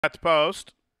At the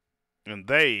post, and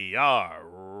they are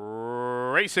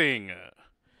racing.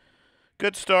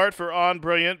 Good start for On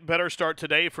Brilliant. Better start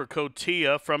today for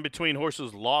Cotia. From between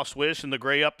horses, Lost Wish and the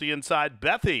gray up the inside.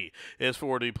 Bethy is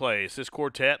 40 place. This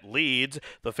quartet leads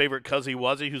the favorite Cuzzy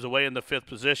Wuzzy, who's away in the 5th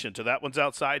position. To that one's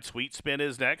outside. Sweet Spin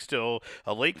is next. Till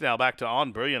a link now back to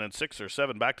On Brilliant, and 6 or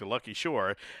 7 back to Lucky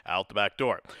Shore out the back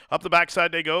door. Up the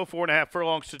backside they go. 4.5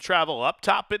 furlongs to travel. Up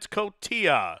top it's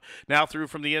Cotia. Now through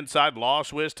from the inside.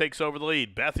 Lost Wish takes over the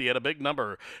lead. Bethy at a big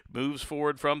number moves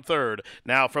forward from 3rd.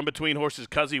 Now from between horses,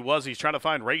 Cuzzy Wuzzy's trying to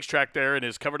find racetrack there and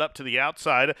is covered up to the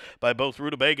outside by both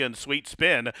Rutabaga and Sweet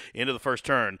Spin into the first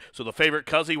turn. So the favorite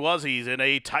Cuzzy Wuzzy's in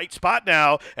a tight spot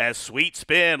now as Sweet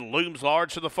Spin looms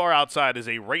large to the far outside as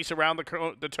they race around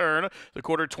the turn, the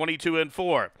quarter 22 and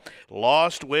 4.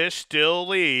 Lost Wish still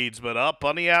leads, but up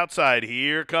on the outside,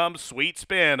 here comes Sweet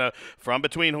Spin. From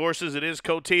between horses, it is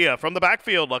Cotia. From the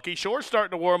backfield, Lucky Shore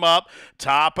starting to warm up.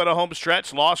 Top of the home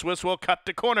stretch, Lost Wish will cut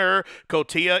the corner.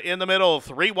 Cotia in the middle,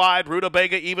 3 wide,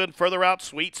 Rutabaga even further out.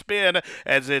 Sweet Spin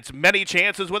as it's many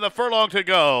chances with a furlong to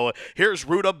go. Here's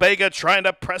Rutabaga trying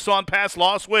to press on past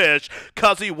Lost Wish.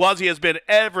 Cuzzy Wuzzy has been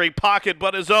every pocket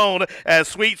but his own as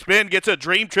Sweet Spin gets a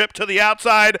dream trip to the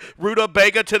outside.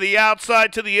 Rutabaga to the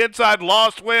outside, to the inside.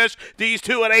 Lost Wish. These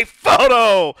two in a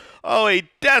photo. Oh, a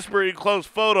desperately close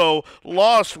photo.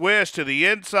 Lost Wish to the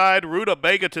inside.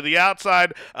 Rutabaga to the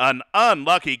outside. An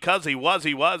unlucky Cuzzy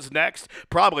Wuzzy was next.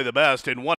 Probably the best in one.